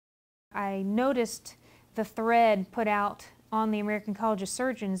I noticed the thread put out on the American College of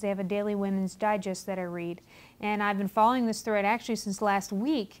Surgeons. They have a daily women's digest that I read. And I've been following this thread actually since last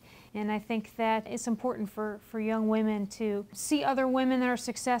week. And I think that it's important for young women to see other women that are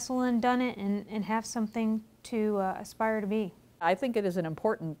successful and done it and have something to aspire to be. I think it is an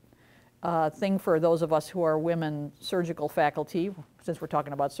important thing for those of us who are women surgical faculty, since we're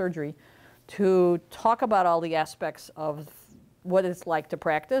talking about surgery, to talk about all the aspects of what it's like to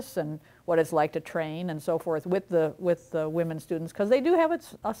practice and what it's like to train and so forth with the women students, because they do have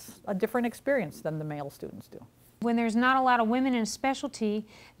a different experience than the male students do. When there's not a lot of women in a specialty,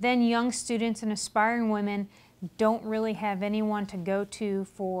 then young students and aspiring women don't really have anyone to go to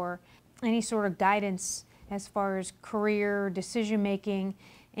for any sort of guidance as far as career, decision making.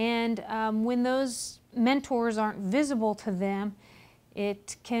 And when those mentors aren't visible to them,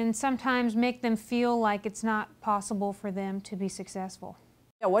 it can sometimes make them feel like it's not possible for them to be successful.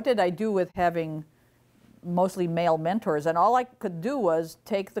 Yeah, what did I do with having mostly male mentors? And all I could do was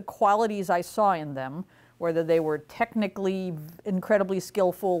take the qualities I saw in them, whether they were technically incredibly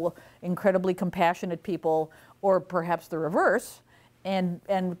skillful, incredibly compassionate people, or perhaps the reverse, and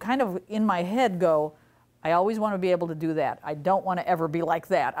kind of in my head go, I always want to be able to do that. I don't want to ever be like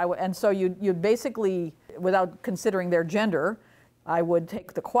that. And so you basically, without considering their gender, I would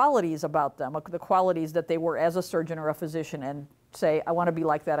take the qualities about them, the qualities that they were as a surgeon or a physician, and say, I want to be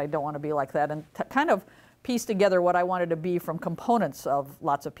like that, I don't want to be like that, and kind of piece together what I wanted to be from components of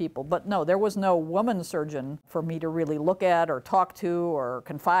lots of people. But no, there was no woman surgeon for me to really look at or talk to or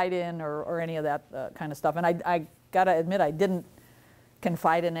confide in or any of that kind of stuff. And I gotta admit, I didn't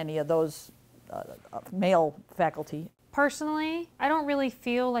confide in any of those male faculty. Personally, I don't really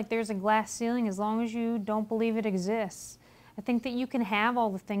feel like there's a glass ceiling as long as you don't believe it exists. I think that you can have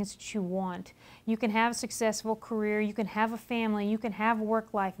all the things that you want. You can have a successful career, you can have a family, you can have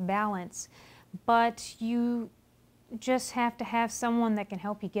work-life balance, but you just have to have someone that can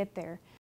help you get there.